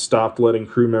we've stopped letting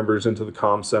crew members into the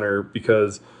comm center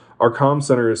because our comm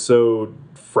center is so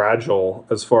fragile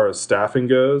as far as staffing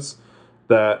goes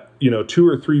that, 2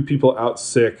 or 3 people out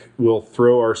sick will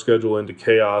throw our schedule into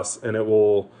chaos, and it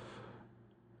will,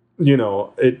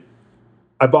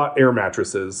 I bought air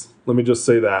mattresses. Let me just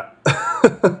say that.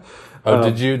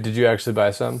 Did you actually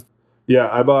buy some? Yeah,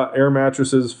 I bought air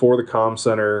mattresses for the comm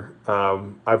center.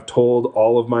 I've told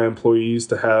all of my employees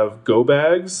to have go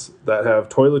bags that have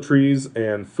toiletries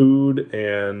and food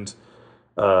and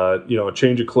a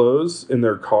change of clothes in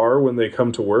their car when they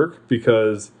come to work,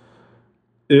 because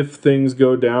if things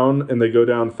go down and they go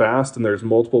down fast and there's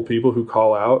multiple people who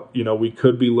call out, we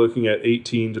could be looking at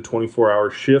 18 to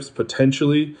 24-hour shifts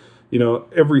potentially.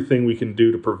 Everything we can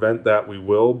do to prevent that, we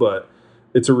will, but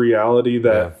it's a reality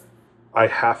that I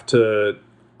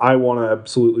want to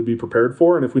absolutely be prepared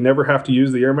for. And if we never have to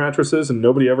use the air mattresses and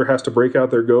nobody ever has to break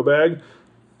out their go bag,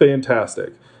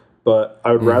 fantastic. But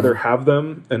I would rather have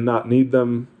them and not need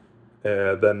them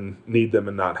than need them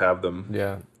and not have them.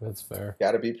 Yeah, that's fair.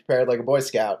 Got to be prepared like a Boy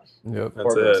Scout. Yep.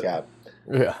 That's Boy it. Scout.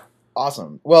 Yeah.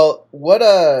 Awesome. Well,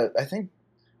 I feel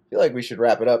like we should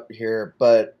wrap it up here,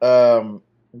 but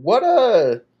what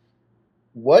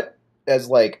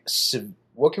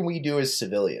can we do as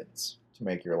civilians to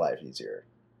make your life easier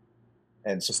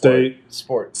and Stay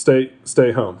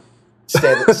home.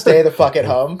 Stay the fuck at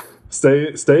home.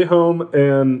 Stay home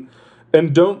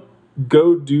and don't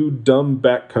go do dumb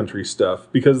backcountry stuff,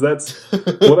 because that's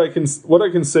what I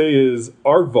can say is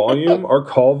our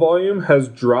call volume has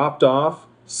dropped off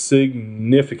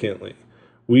significantly.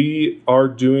 We are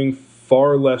doing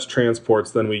far less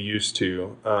transports than we used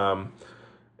to.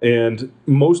 And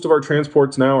most of our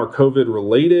transports now are COVID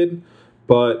related,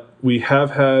 but we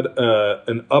have had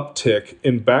an uptick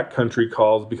in backcountry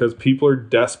calls because people are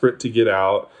desperate to get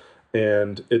out,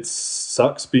 and it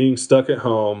sucks being stuck at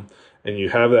home, and you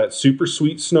have that super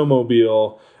sweet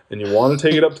snowmobile and you want to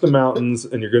take it up to the mountains,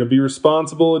 and you're going to be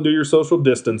responsible and do your social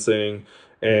distancing,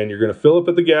 and you're going to fill up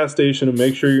at the gas station and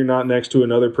make sure you're not next to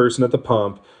another person at the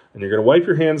pump, and you're going to wipe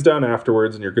your hands down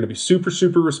afterwards, and you're going to be super,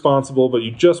 super responsible, but you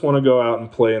just want to go out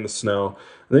and play in the snow.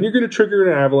 And then you're going to trigger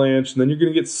an avalanche, and then you're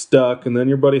going to get stuck, and then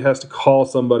your buddy has to call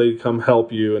somebody to come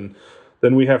help you, and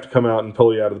then we have to come out and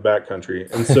pull you out of the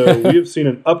backcountry. And so we have seen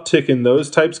an uptick in those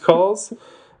types of calls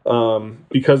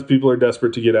because people are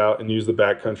desperate to get out and use the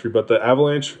backcountry. But the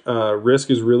avalanche risk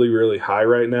is really, really high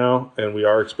right now, and we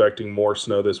are expecting more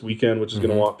snow this weekend, which is going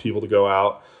to want people to go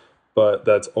out. But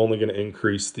that's only going to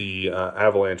increase the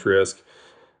avalanche risk.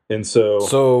 And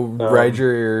so ride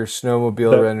your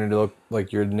snowmobile around and look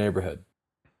like you're in the neighborhood.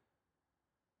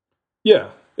 Yeah,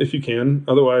 if you can.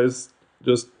 Otherwise,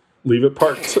 just leave it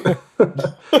parked.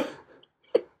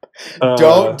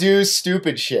 Don't do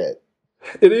stupid shit.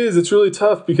 It is. It's really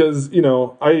tough because,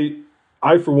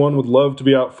 I for one would love to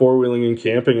be out four-wheeling and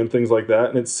camping and things like that.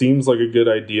 And it seems like a good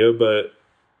idea. But,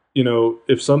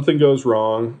 if something goes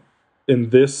wrong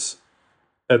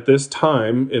at this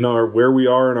time in where we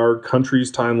are in our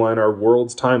country's timeline, our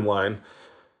world's timeline,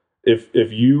 if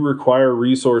you require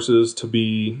resources to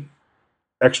be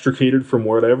extricated from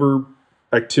whatever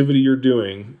activity you're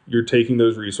doing, you're taking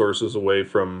those resources away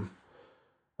from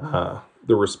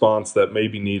the response that may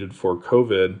be needed for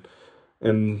COVID.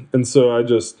 And so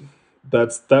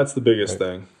that's the biggest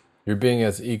thing. You're being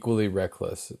as equally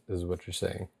reckless is what you're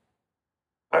saying.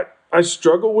 I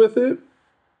struggle with it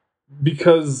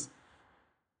because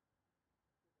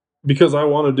I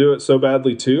want to do it so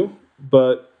badly too.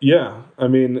 But yeah, I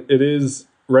mean, it is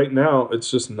right now,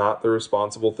 it's just not the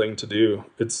responsible thing to do.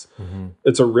 It's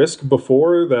a risk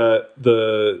before that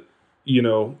the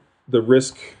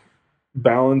risk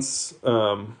balance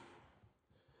in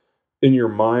your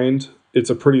mind, it's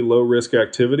a pretty low risk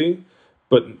activity,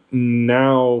 but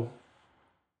now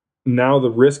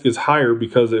the risk is higher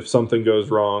because if something goes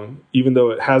wrong, even though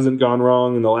it hasn't gone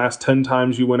wrong in the last 10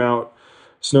 times you went out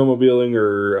snowmobiling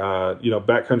or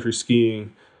backcountry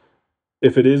skiing,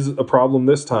 if it is a problem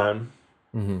this time,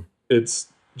 it's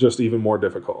just even more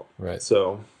difficult. Right.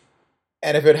 So,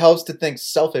 and if it helps to think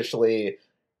selfishly,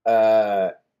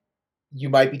 you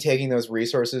might be taking those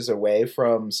resources away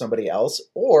from somebody else,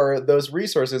 or those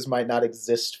resources might not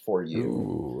exist for you.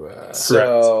 Ooh,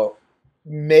 so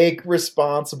make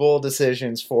responsible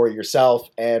decisions for yourself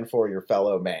and for your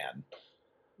fellow man.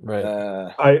 Right.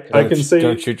 I can say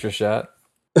don't shoot your shot.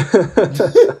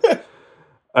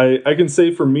 I can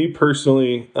say for me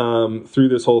personally, through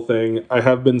this whole thing, I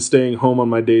have been staying home on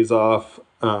my days off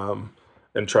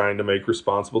and trying to make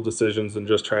responsible decisions and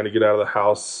just trying to get out of the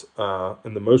house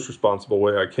in the most responsible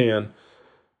way I can.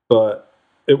 But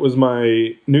it was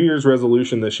my New Year's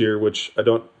resolution this year, which I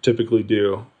don't typically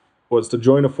do, was to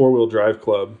join a 4-wheel drive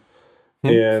club.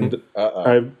 And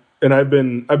I've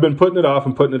been putting it off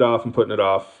and putting it off and putting it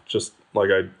off, just like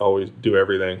I always do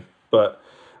everything. But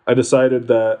I decided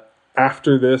that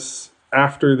after this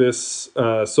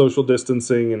social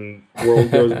distancing and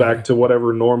world goes back to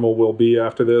whatever normal will be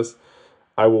after this,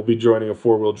 I will be joining a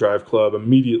 4-wheel drive club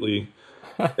immediately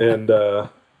and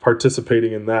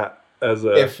participating in that as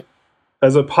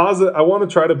a positive. I want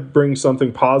to try to bring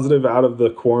something positive out of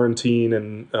the quarantine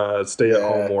and stay at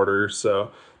home order. So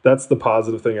that's the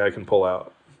positive thing I can pull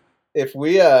out. If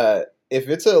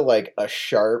it's a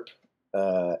sharp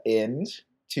end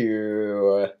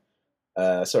to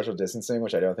social distancing,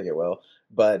 which I don't think it will,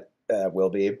 but will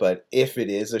be. But if it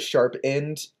is a sharp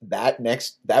end,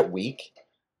 that week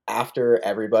after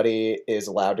everybody is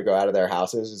allowed to go out of their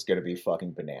houses is going to be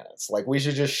fucking bananas. Like, we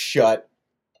should just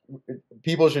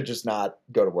people should just not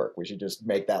go to work. We should just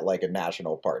make that like a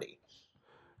national party.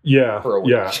 Yeah, for a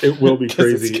week. Yeah, it will be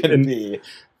crazy. It's going to be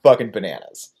fucking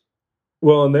bananas.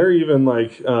 Well, and they're even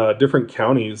like different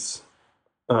counties.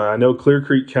 I know Clear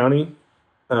Creek County,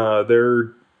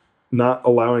 they're not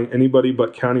allowing anybody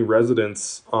but county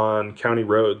residents on county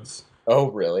roads. Oh,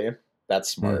 really? That's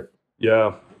smart.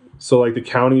 Yeah. So like the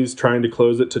county's trying to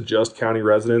close it to just county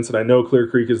residents. And I know Clear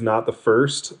Creek is not the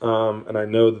first. And I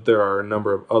know that there are a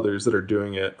number of others that are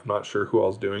doing it. I'm not sure who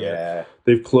else doing it.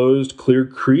 They've closed Clear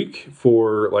Creek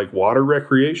for like water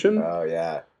recreation. Oh,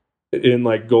 yeah. In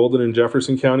like Golden and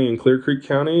Jefferson County and Clear Creek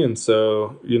County. And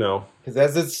so, because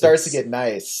as it starts to get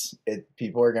nice,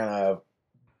 people are going to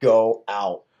go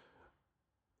out.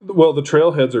 Well, the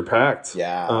trailheads are packed.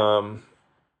 Yeah.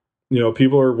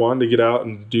 People are wanting to get out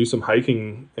and do some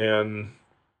hiking and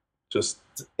just.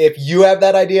 If you have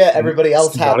that idea, everybody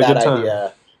else have that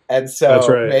idea, and so that's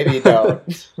right. Maybe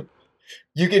don't.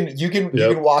 You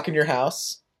can walk in your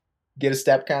house, get a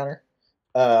step counter.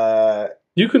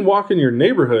 You can walk in your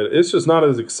neighborhood. It's just not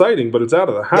as exciting, but it's out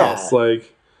of the house. Yeah.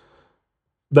 Like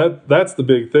that's the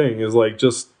big thing is like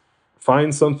just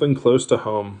find something close to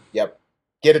home. Yep.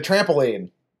 Get a trampoline.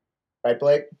 Right,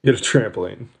 Blake? Get a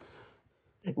trampoline.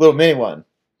 Little mini one.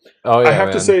 Oh yeah. I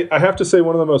have to say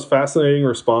one of the most fascinating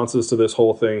responses to this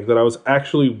whole thing that I was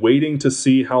actually waiting to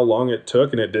see how long it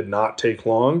took, and it did not take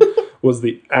long, was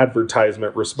the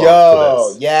advertisement response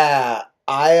to this. Yeah.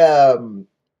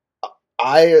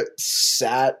 I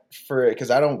sat for it because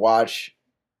I watch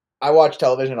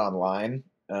television online.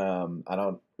 I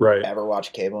don't ever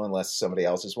watch cable unless somebody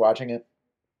else is watching it.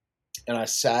 And I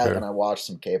sat and I watched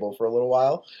some cable for a little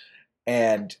while.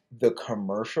 And the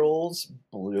commercials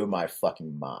blew my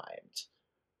fucking mind.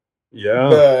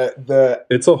 Yeah.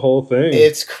 It's a whole thing.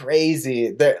 It's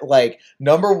crazy. Like,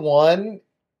 number one,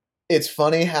 it's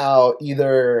funny how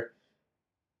either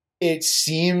it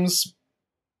seems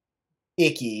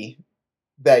icky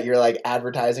that you're like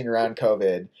advertising around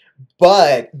COVID,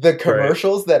 but the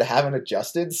commercials that haven't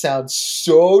adjusted sound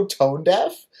so tone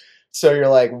deaf. So you're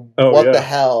like, what the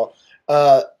hell?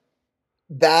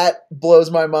 That blows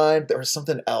my mind. There was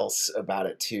something else about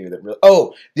it too that really.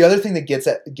 Oh, the other thing that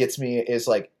gets me is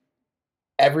like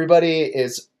everybody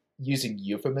is using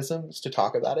euphemisms to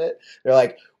talk about it. They're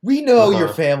like, we know your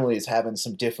family is having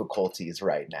some difficulties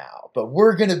right now, but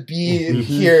we're gonna be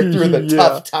here through the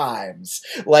tough times.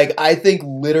 Like, I think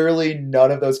literally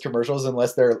none of those commercials,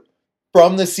 unless they're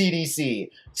from the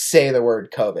CDC, say the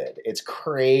word COVID. It's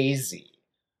crazy.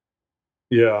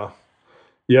 Yeah.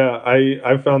 Yeah,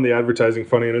 I found the advertising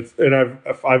funny, and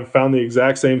I've found the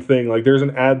exact same thing. Like, there's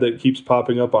an ad that keeps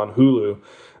popping up on Hulu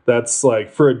that's like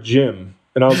for a gym,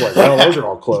 and I was like, well, those are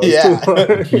all closed.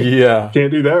 Yeah,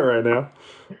 can't do that right now.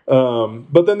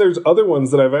 But then there's other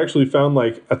ones that I've actually found.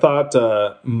 Like, I thought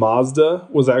Mazda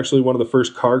was actually one of the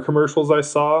first car commercials I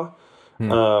saw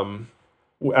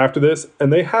after this,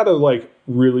 and they had a like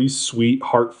really sweet,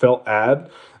 heartfelt ad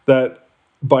that.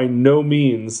 By no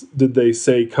means did they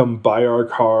say, come buy our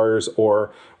cars,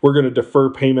 or we're going to defer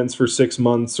payments for 6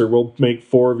 months, or we'll make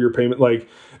 4 of your payment. Like,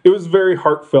 it was very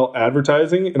heartfelt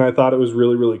advertising. And I thought it was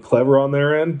really, really clever on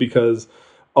their end, because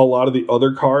a lot of the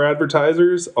other car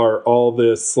advertisers are all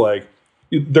this, like,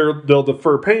 they'll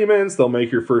defer payments. They'll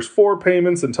make your first 4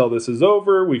 payments until this is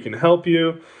over. We can help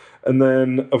you. And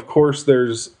then, of course,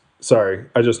 there's Sorry,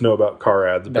 I just know about car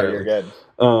ads. No, Apparently. you're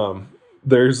good.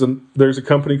 There's a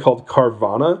company called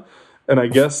Carvana, and I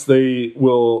guess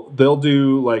they'll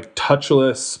do like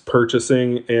touchless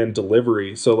purchasing and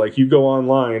delivery. So like you go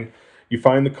online, you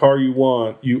find the car you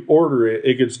want, you order it,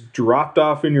 it gets dropped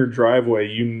off in your driveway.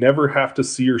 You never have to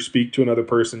see or speak to another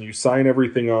person. You sign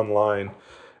everything online.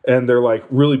 And they're like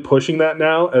really pushing that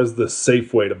now as the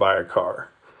safe way to buy a car.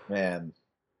 Man,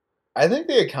 I think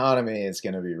the economy is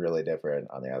going to be really different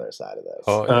on the other side of this.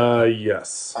 Oh,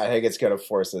 Yes. I think it's going to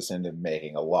force us into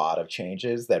making a lot of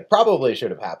changes that probably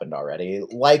should have happened already,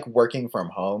 like working from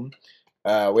home.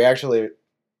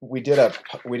 We did a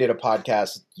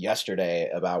podcast yesterday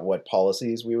about what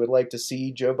policies we would like to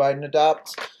see Joe Biden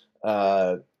adopt,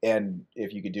 and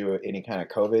if you could do any kind of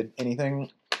COVID anything.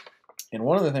 And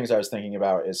one of the things I was thinking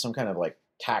about is some kind of like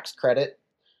tax credit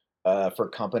for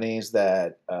companies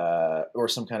that, or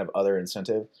some kind of other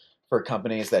incentive for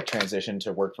companies that transition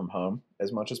to work from home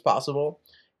as much as possible.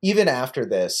 Even after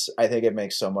this, I think it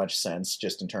makes so much sense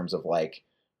just in terms of like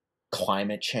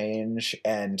climate change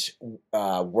and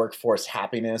workforce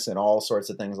happiness and all sorts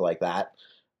of things like that.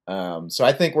 So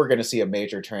I think we're going to see a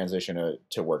major transition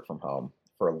to work from home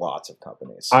for lots of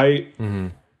companies.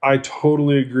 I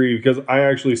totally agree, because I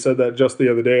actually said that just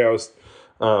the other day. I was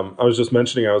just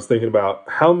mentioning, I was thinking about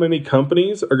how many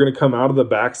companies are going to come out of the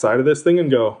backside of this thing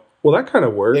and go, well, that kind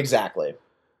of works. Exactly.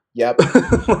 Yep.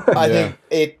 I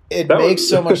think it makes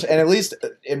so much, and at least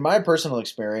in my personal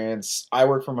experience, I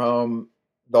work from home.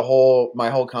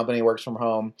 My whole company works from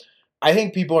home. I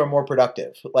think people are more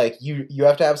productive. Like you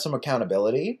have to have some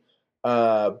accountability,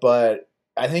 but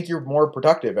I think you're more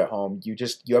productive at home. You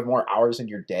have more hours in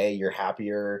your day. You're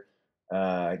happier.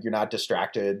 You're not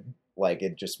distracted. Like,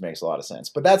 it just makes a lot of sense.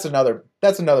 But that's another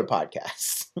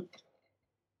podcast.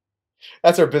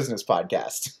 That's our business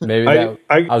podcast. Maybe I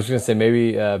was going to say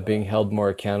maybe being held more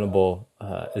accountable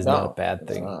is not a bad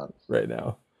thing right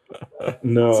now.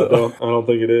 No, I don't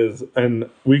think it is. And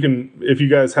we can, if you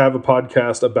guys have a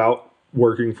podcast about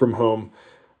working from home,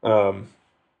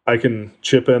 I can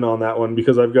chip in on that one,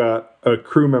 because I've got a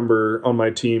crew member on my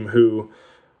team who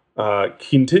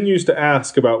continues to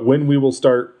ask about when we will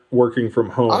start working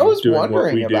from home. I was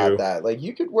wondering about that. Like,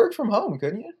 you could work from home,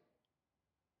 couldn't you?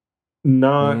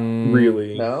 Not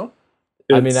really. No?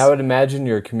 I mean, I would imagine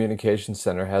your communication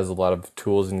center has a lot of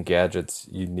tools and gadgets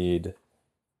you need,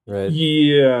 right?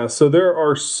 Yeah, so there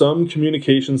are some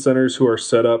communication centers who are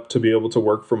set up to be able to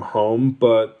work from home,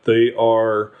 but they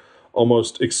are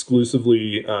almost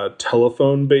exclusively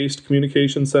telephone-based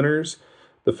communication centers.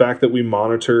 The fact that we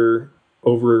monitor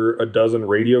over a dozen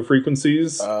radio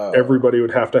frequencies, everybody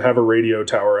would have to have a radio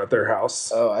tower at their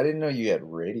house. Oh, I didn't know you had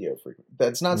radio frequency.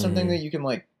 That's not something that you can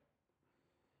like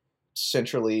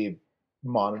centrally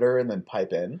monitor and then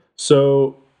pipe in.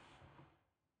 So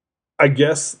I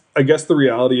guess the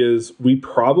reality is we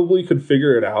probably could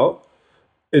figure it out.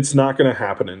 It's not going to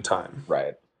happen in time.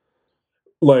 Right.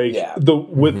 Like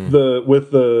with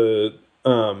the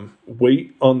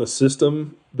weight on the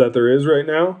system that there is right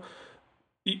now,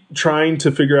 trying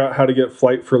to figure out how to get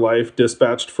Flight for Life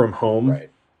dispatched from home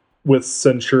with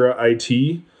Centura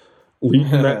IT,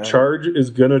 leading that charge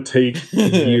is going to take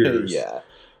years. Yeah.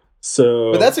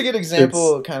 So, but that's a good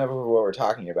example kind of what we're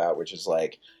talking about, which is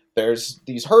like, there's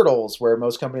these hurdles where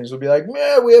most companies would be like,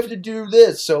 man, we have to do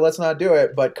this, so let's not do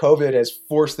it. But COVID has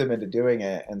forced them into doing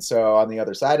it. And so on the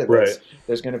other side of this,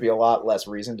 there's going to be a lot less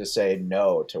reason to say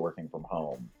no to working from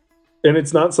home. And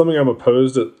it's not something I'm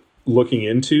opposed to looking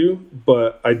into,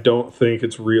 but I don't think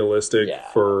it's realistic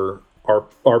for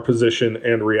our position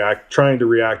and trying to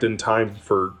react in time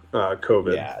for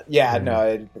COVID. No,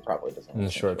 it probably doesn't. In the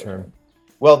short term.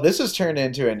 Well, this has turned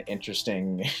into an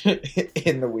interesting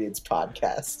In the Weeds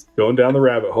podcast. Going down the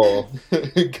rabbit hole.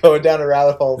 Going down a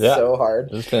rabbit hole so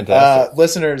hard. This is fantastic.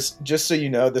 Listeners, just so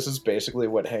you know, this is basically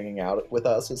what hanging out with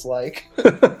us is like.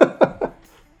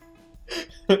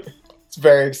 It's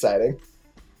very exciting.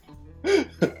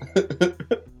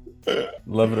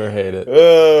 Love it or hate it.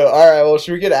 All right, well,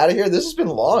 should we get out of here? This has been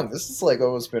long. This is like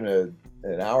almost been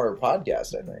an hour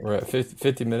podcast, I think. We're at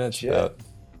 50 minutes. Shit. About.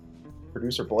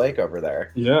 Producer Blake over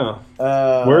there. Yeah.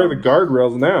 Where are the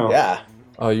guardrails now? Yeah.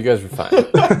 Oh, you guys were fine.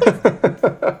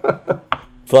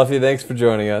 Fluffy, thanks for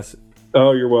joining us.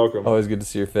 Oh, you're welcome. Always good to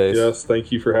see your face. Yes,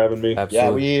 thank you for having me.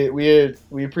 Absolutely. Yeah,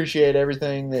 we appreciate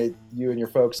everything that you and your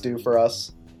folks do for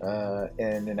us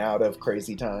in and out of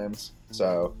crazy times.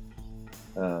 So,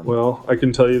 well, I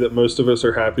can tell you that most of us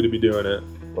are happy to be doing it.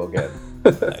 Well, good.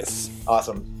 Nice.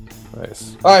 Awesome.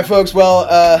 Nice. All right, folks. Well,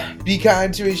 be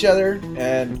kind to each other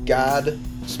and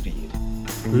Godspeed.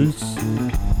 Peace.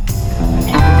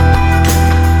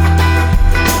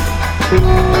 You're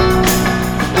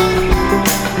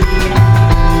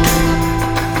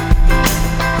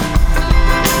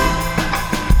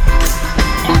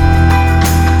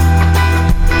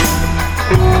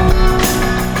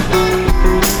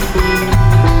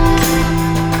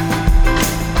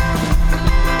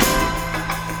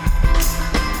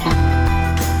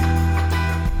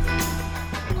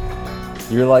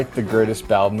like the greatest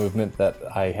bowel movement that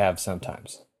I have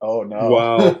sometimes. Oh no!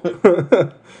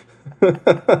 Wow.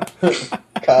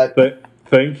 Cut.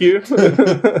 Thank you.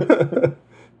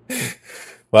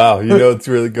 Wow, you know it's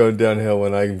really going downhill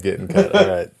when I'm getting cut. All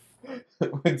right.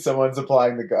 When someone's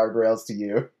applying the guardrails to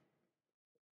you.